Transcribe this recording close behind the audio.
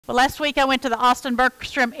Well, last week I went to the Austin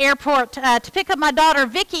Bergstrom Airport to pick up my daughter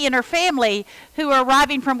Vicki and her family who are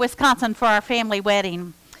arriving from Wisconsin for our family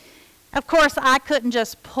wedding. Of course, I couldn't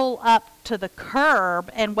just pull up to the curb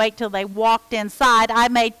and wait till they walked inside. I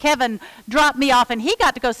made Kevin drop me off, and he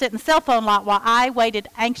got to go sit in the cell phone lot while I waited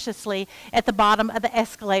anxiously at the bottom of the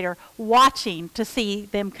escalator, watching to see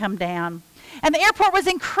them come down. And the airport was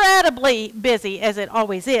incredibly busy, as it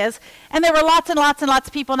always is. And there were lots and lots and lots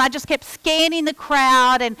of people, and I just kept scanning the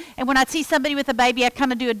crowd. And when I'd see somebody with a baby, I'd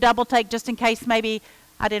kind of do a double take just in case maybe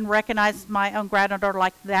I didn't recognize my own granddaughter,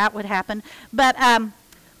 like that would happen. But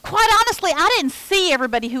quite honestly, I didn't see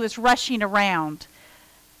everybody who was rushing around,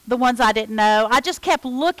 the ones I didn't know. I just kept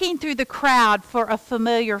looking through the crowd for a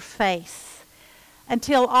familiar face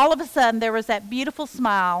until all of a sudden there was that beautiful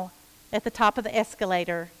smile at the top of the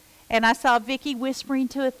escalator. And I saw Vicki whispering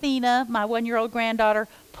to Athena, my 1-year-old granddaughter,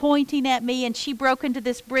 pointing at me, and she broke into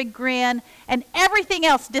this big grin, and everything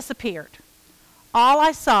else disappeared. All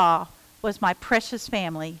I saw was my precious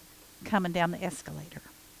family coming down the escalator.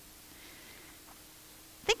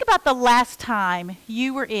 Think about the last time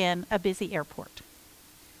you were in a busy airport.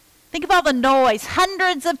 Think of all the noise,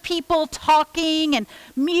 hundreds of people talking and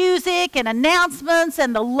music and announcements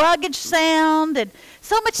and the luggage sound and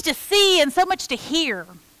so much to see and so much to hear.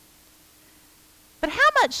 But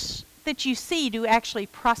how much that you see do you actually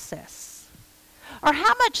process? Or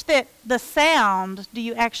how much that the sound do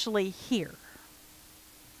you actually hear?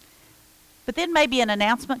 But then maybe an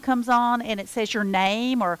announcement comes on and it says your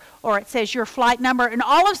name or it says your flight number, and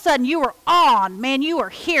all of a sudden you are on. Man, you are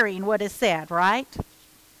hearing what is said, right?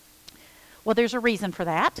 Well, there's a reason for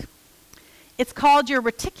that. It's called your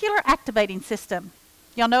reticular activating system.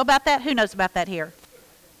 Y'all know about that? Who knows about that here?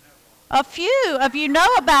 A few of you know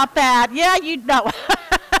about that. Yeah, you know.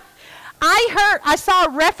 I saw a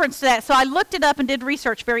reference to that, so I looked it up and did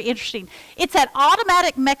research. Very interesting. It's that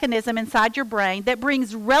automatic mechanism inside your brain that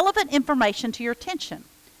brings relevant information to your attention.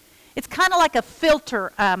 It's kind of like a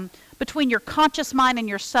filter between your conscious mind and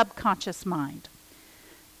your subconscious mind.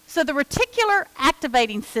 So the reticular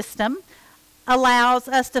activating system allows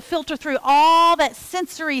us to filter through all that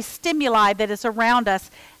sensory stimuli that is around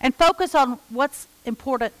us and focus on what's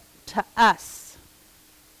important to us.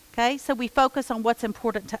 Okay, so we focus on what's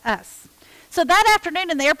important to us. So that afternoon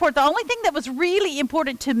in the airport, the only thing that was really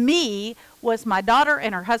important to me was my daughter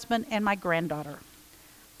and her husband and my granddaughter.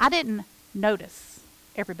 I didn't notice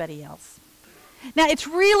everybody else. Now, it's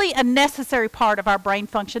really a necessary part of our brain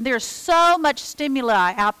function. There's so much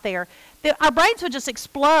stimuli out there that our brains would just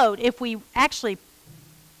explode if we actually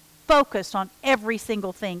focused on every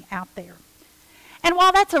single thing out there. And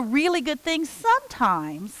while that's a really good thing,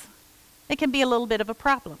 sometimes it can be a little bit of a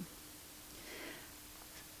problem.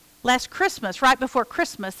 Last Christmas, right before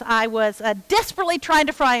Christmas, I was desperately trying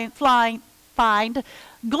to find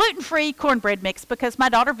gluten-free cornbread mix because my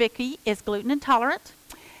daughter Vicki is gluten intolerant.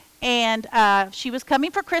 And she was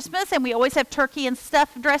coming for Christmas, and we always have turkey and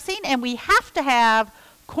stuffed dressing, and we have to have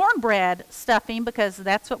cornbread stuffing because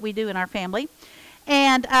that's what we do in our family.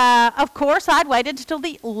 And, of course, I'd waited until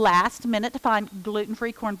the last minute to find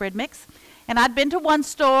gluten-free cornbread mix. And I'd been to one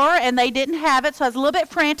store, and they didn't have it, so I was a little bit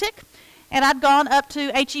frantic. And I'd gone up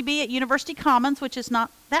to H-E-B at University Commons, which is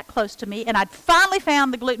not that close to me, and I'd finally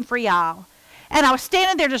found the gluten-free aisle. And I was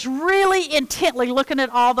standing there just really intently looking at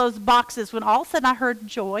all those boxes when all of a sudden I heard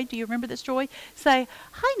Joy, do you remember this Joy, say,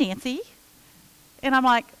 "Hi, Nancy." And I'm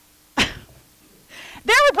like, there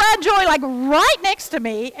were Brad and Joy like right next to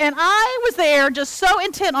me, and I was there just so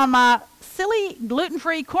intent on my silly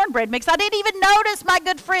gluten-free cornbread mix, I didn't even notice my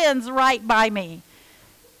good friends right by me.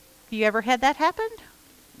 Have you ever had that happen?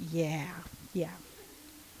 Yeah.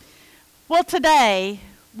 Well, today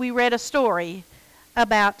we read a story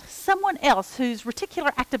about someone else whose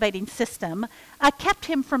reticular activating system kept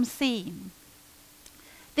him from seeing.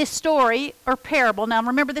 This story, or parable, now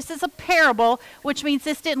remember this is a parable, which means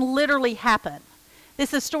this didn't literally happen.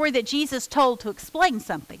 This is a story that Jesus told to explain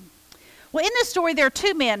something. Well, in this story there are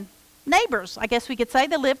two men, neighbors, I guess we could say,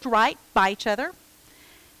 that lived right by each other.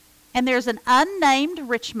 And there's an unnamed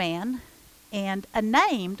rich man and a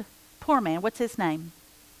named poor man. What's his name?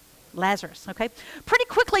 Lazarus, okay? Pretty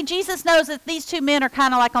quickly, Jesus knows that these two men are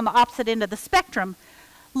kind of like on the opposite end of the spectrum.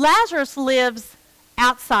 Lazarus lives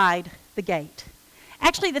outside the gate.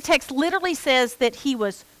 Actually, the text literally says that he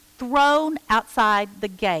was thrown outside the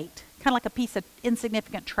gate, kind of like a piece of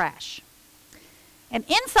insignificant trash. And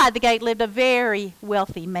inside the gate lived a very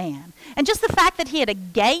wealthy man. And just the fact that he had a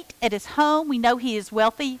gate at his home, we know he is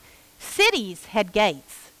wealthy. Cities had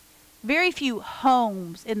gates. Very few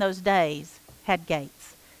homes in those days had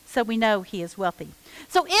gates. So we know he is wealthy.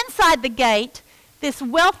 So inside the gate, this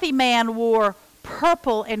wealthy man wore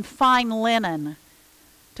purple and fine linen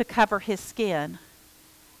to cover his skin.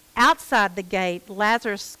 Outside the gate,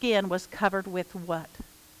 Lazarus' skin was covered with what?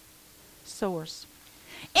 Sores.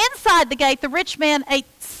 Inside the gate, the rich man ate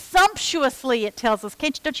sumptuously, it tells us.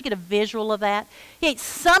 Don't you get a visual of that? He ate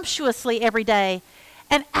sumptuously every day.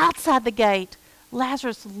 And outside the gate,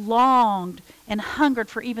 Lazarus longed and hungered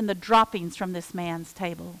for even the droppings from this man's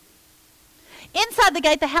table. Inside the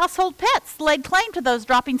gate, the household pets laid claim to those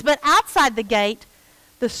droppings. But outside the gate,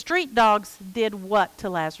 the street dogs did what to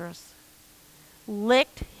Lazarus?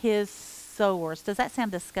 Licked his sores. Does that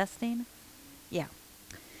sound disgusting? Yeah.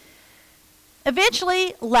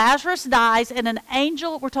 Eventually, Lazarus dies, and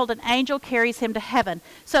we're told an angel carries him to heaven.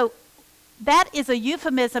 So that is a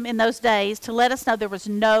euphemism in those days to let us know there was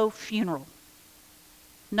no funeral.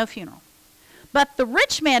 No funeral. But the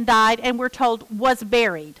rich man died, and we're told was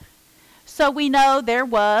buried. So we know there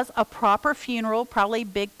was a proper funeral, probably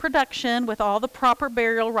big production with all the proper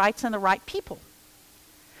burial rites and the right people.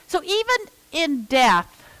 So even in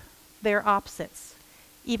death, they're opposites.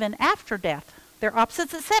 Even after death, they're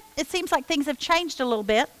opposites, except it seems like things have changed a little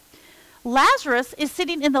bit. Lazarus is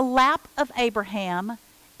sitting in the lap of Abraham,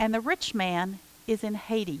 and the rich man is in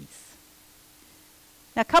Hades.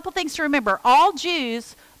 Now, a couple things to remember. All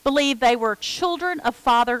Jews believed they were children of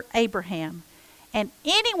Father Abraham. And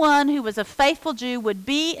anyone who was a faithful Jew would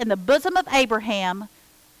be in the bosom of Abraham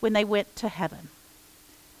when they went to heaven.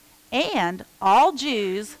 And all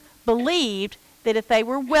Jews believed that if they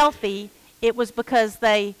were wealthy, it was because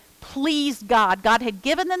they pleased God. God had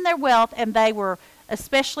given them their wealth, and they were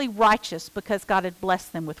especially righteous because God had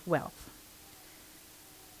blessed them with wealth.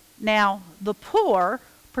 Now, the poor,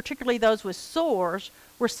 particularly those with sores,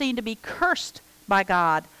 were seen to be cursed by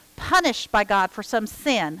God, punished by God for some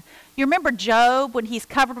sin. You remember Job, when he's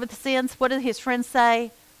covered with sins, what did his friends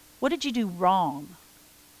say? What did you do wrong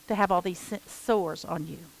to have all these sores on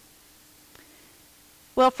you?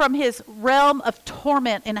 Well, from his realm of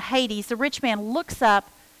torment in Hades, the rich man looks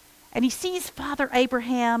up and he sees Father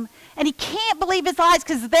Abraham, and he can't believe his eyes,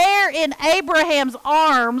 because there in Abraham's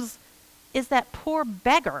arms is that poor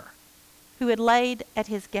beggar who had laid at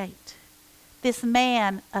his gate, this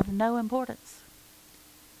man of no importance.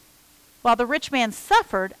 While the rich man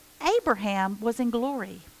suffered, Abraham was in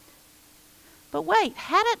glory. But wait,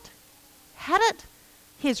 hadn't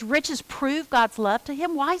his riches prove God's love to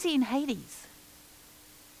him? Why is he in Hades?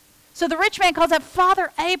 So the rich man calls out,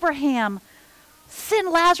 Father Abraham, send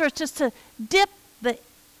Lazarus just to dip the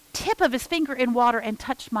tip of his finger in water and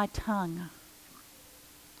touch my tongue.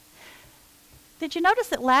 Did you notice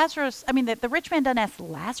that that the rich man doesn't ask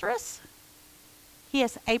Lazarus? He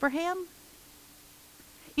asked Abraham.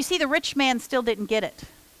 You see, the rich man still didn't get it.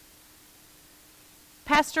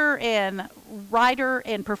 Pastor and writer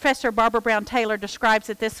and Professor Barbara Brown Taylor describes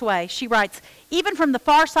it this way. She writes, even from the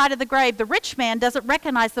far side of the grave, the rich man doesn't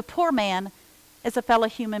recognize the poor man as a fellow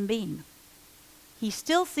human being. He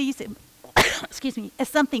still sees him as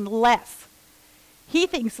something less. He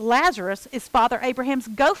thinks Lazarus is Father Abraham's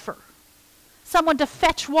gopher, someone to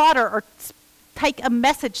fetch water or take a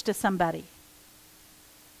message to somebody.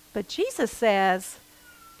 But Jesus says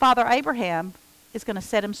Father Abraham is going to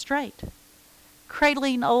set him straight.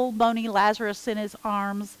 Cradling old bony Lazarus in his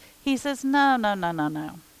arms, he says,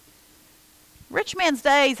 no. Rich man's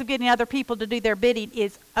days of getting other people to do their bidding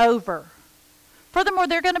is over. Furthermore,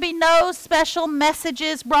 there are going to be no special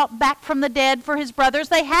messages brought back from the dead for his brothers.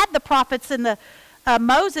 They had the prophets and the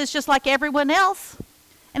Moses just like everyone else.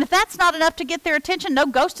 And if that's not enough to get their attention, no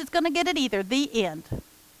ghost is going to get it either. The end.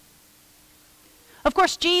 Of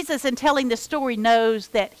course, Jesus, in telling this story, knows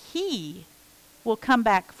that he will come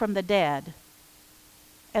back from the dead,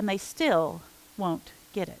 and they still won't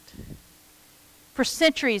get it. For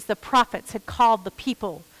centuries, the prophets had called the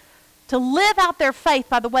people to live out their faith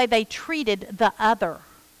by the way they treated the other.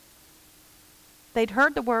 They'd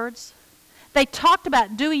heard the words. They talked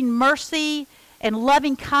about doing mercy and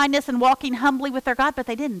loving kindness and walking humbly with their God, but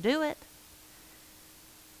they didn't do it.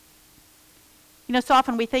 You know, so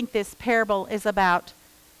often we think this parable is about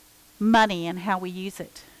money and how we use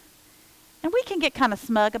it. And we can get kind of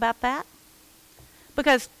smug about that.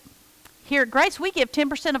 Because here at Grace, we give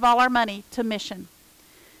 10% of all our money to mission.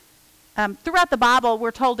 Throughout the Bible,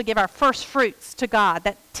 we're told to give our first fruits to God,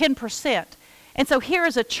 that 10%. And so here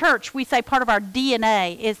as a church, we say part of our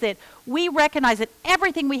DNA is that we recognize that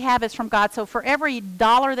everything we have is from God. So for every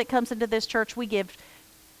dollar that comes into this church, we give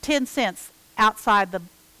 10 cents outside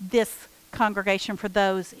this congregation for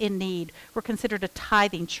those in need. We're considered a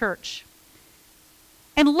tithing church.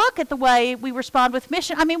 And look at the way we respond with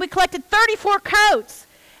mission. I mean, we collected 34 coats.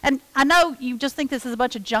 And I know you just think this is a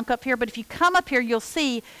bunch of junk up here, but if you come up here, you'll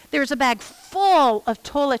see there's a bag full of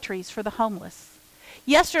toiletries for the homeless.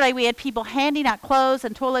 Yesterday, we had people handing out clothes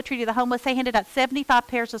and toiletry to the homeless. They handed out 75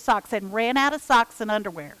 pairs of socks and ran out of socks and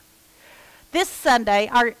underwear. This Sunday,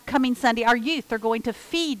 coming Sunday, our youth are going to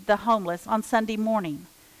feed the homeless on Sunday morning.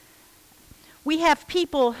 We have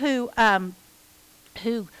people who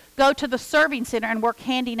go to the serving center and work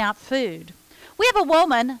handing out food. We have a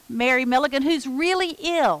woman, Mary Milligan, who's really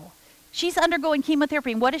ill. She's undergoing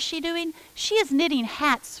chemotherapy, and what is she doing? She is knitting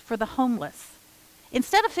hats for the homeless.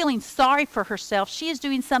 Instead of feeling sorry for herself, she is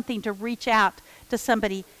doing something to reach out to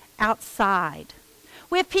somebody outside.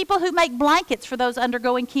 We have people who make blankets for those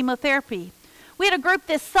undergoing chemotherapy. We had a group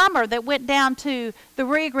this summer that went down to the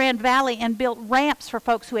Rio Grande Valley and built ramps for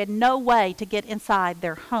folks who had no way to get inside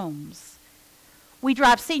their homes. We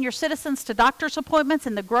drive senior citizens to doctor's appointments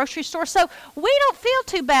in the grocery store. So we don't feel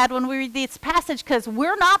too bad when we read this passage because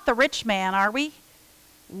we're not the rich man, are we?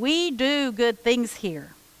 We do good things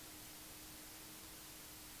here.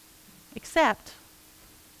 Except,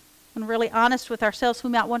 when really honest with ourselves,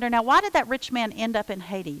 we might wonder, now why did that rich man end up in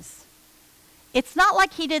Hades? It's not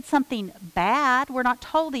like he did something bad. We're not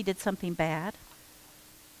told he did something bad.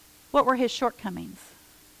 What were his shortcomings?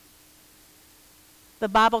 The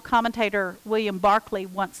Bible commentator William Barclay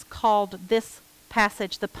once called this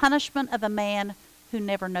passage the punishment of a man who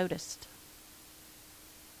never noticed.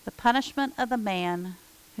 The punishment of a man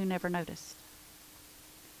who never noticed.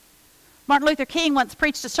 Martin Luther King once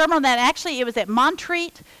preached a sermon on that. Actually, it was at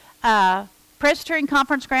Montreat Presbyterian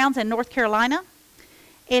Conference grounds in North Carolina.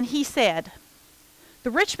 And he said, the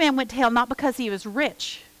rich man went to hell not because he was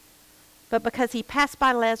rich, but because he passed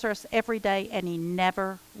by Lazarus every day and he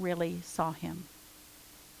never really saw him.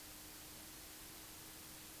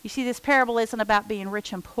 You see, this parable isn't about being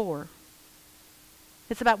rich and poor.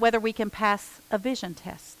 It's about whether we can pass a vision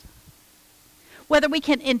test. Whether we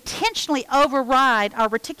can intentionally override our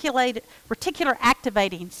reticular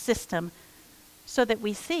activating system so that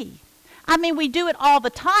we see. I mean, we do it all the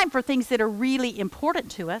time for things that are really important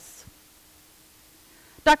to us.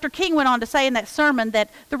 Dr. King went on to say in that sermon that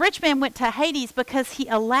the rich man went to Hades because he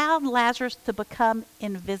allowed Lazarus to become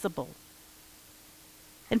invisible.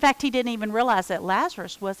 In fact, he didn't even realize that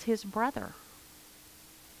Lazarus was his brother.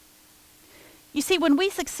 You see, when we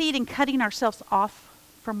succeed in cutting ourselves off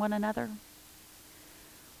from one another,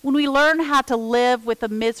 when we learn how to live with the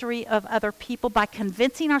misery of other people by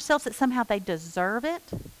convincing ourselves that somehow they deserve it,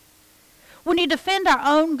 when you defend our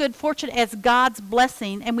own good fortune as God's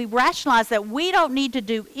blessing and we rationalize that we don't need to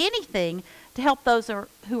do anything to help those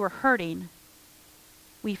who are hurting,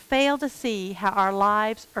 we fail to see how our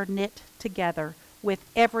lives are knit together with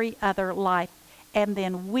every other life, and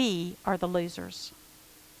then we are the losers.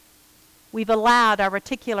 We've allowed our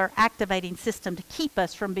reticular activating system to keep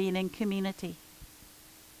us from being in community.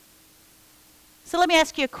 So let me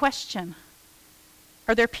ask you a question.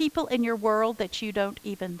 Are there people in your world that you don't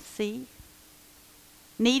even see?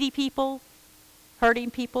 Needy people,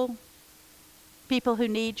 hurting people, people who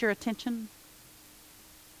need your attention?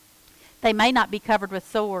 They may not be covered with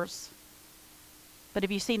sores, but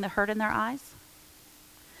have you seen the hurt in their eyes?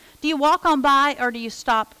 Do you walk on by or do you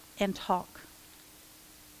stop and talk?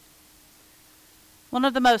 One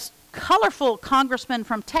of the most colorful congressmen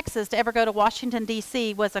from Texas to ever go to Washington,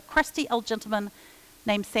 D.C. was a crusty old gentleman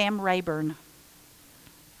named Sam Rayburn.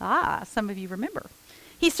 Some of you remember.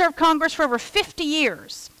 He served Congress for over 50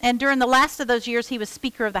 years, and during the last of those years, he was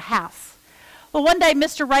Speaker of the House. Well, one day,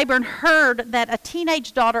 Mr. Rayburn heard that a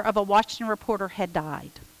teenage daughter of a Washington reporter had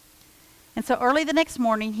died. And so early the next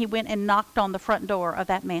morning, he went and knocked on the front door of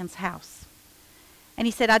that man's house. And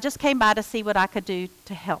he said, I just came by to see what I could do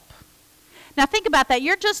to help. Now think about that.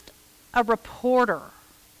 You're just a reporter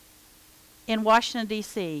in Washington,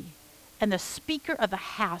 D.C., and the Speaker of the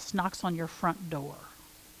House knocks on your front door.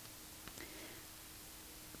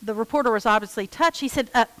 The reporter was obviously touched. He said,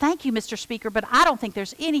 thank you, Mr. Speaker, but I don't think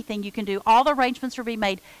there's anything you can do. All the arrangements are being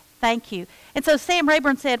made. Thank you. And so Sam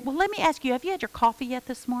Rayburn said, well, let me ask you, have you had your coffee yet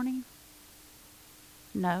this morning?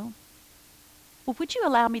 No. Well, would you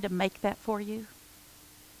allow me to make that for you?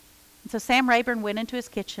 And so Sam Rayburn went into his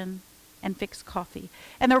kitchen and fixed coffee.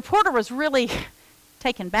 And the reporter was really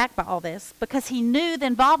taken back by all this because he knew the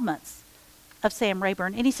involvements of Sam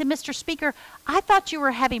Rayburn. And he said, Mr. Speaker, I thought you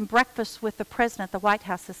were having breakfast with the president at the White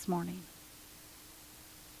House this morning.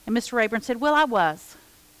 And Mr. Rayburn said, well, I was.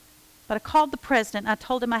 But I called the president and I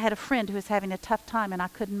told him I had a friend who was having a tough time and I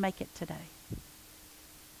couldn't make it today.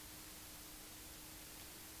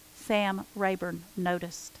 Sam Rayburn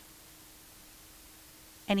noticed.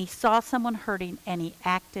 And he saw someone hurting and he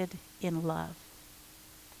acted in love.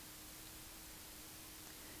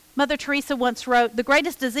 Mother Teresa once wrote, "The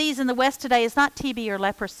greatest disease in the West today is not TB or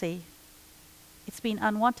leprosy. It's being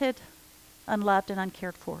unwanted, unloved, and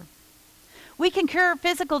uncared for." We can cure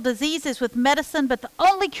physical diseases with medicine, but the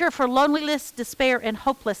only cure for loneliness, despair, and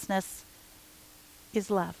hopelessness is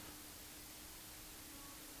love.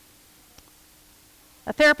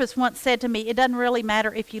 A therapist once said to me, "It doesn't really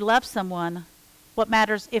matter if you love someone. What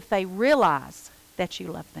matters if they realize that you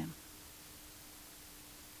love them."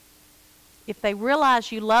 If they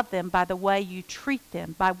realize you love them by the way you treat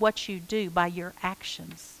them, by what you do, by your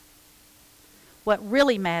actions. What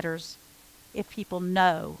really matters if people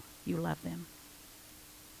know you love them.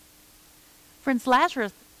 Friends,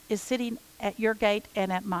 Lazarus is sitting at your gate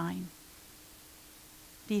and at mine.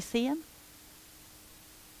 Do you see him?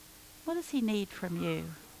 What does he need from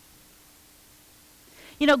you?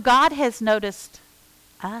 You know, God has noticed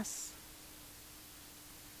us.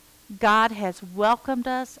 God has welcomed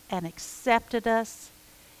us and accepted us.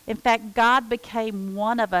 In fact, God became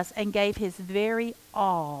one of us and gave his very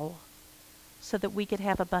all so that we could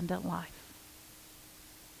have abundant life.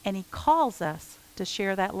 And he calls us to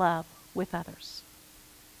share that love with others.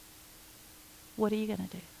 What are you going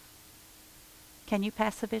to do? Can you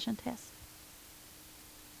pass the vision test?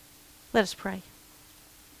 Let us pray.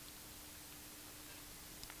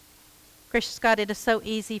 Gracious God, it is so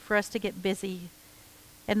easy for us to get busy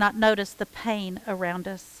and not notice the pain around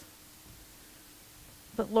us.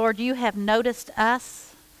 But Lord, you have noticed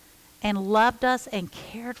us and loved us and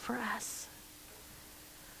cared for us.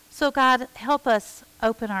 So God, help us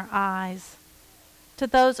open our eyes to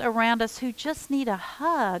those around us who just need a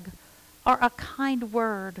hug or a kind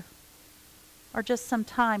word or just some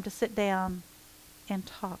time to sit down and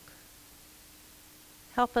talk.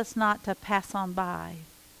 Help us not to pass on by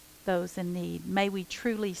those in need. May we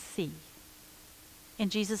truly see. In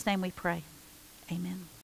Jesus' name we pray. Amen.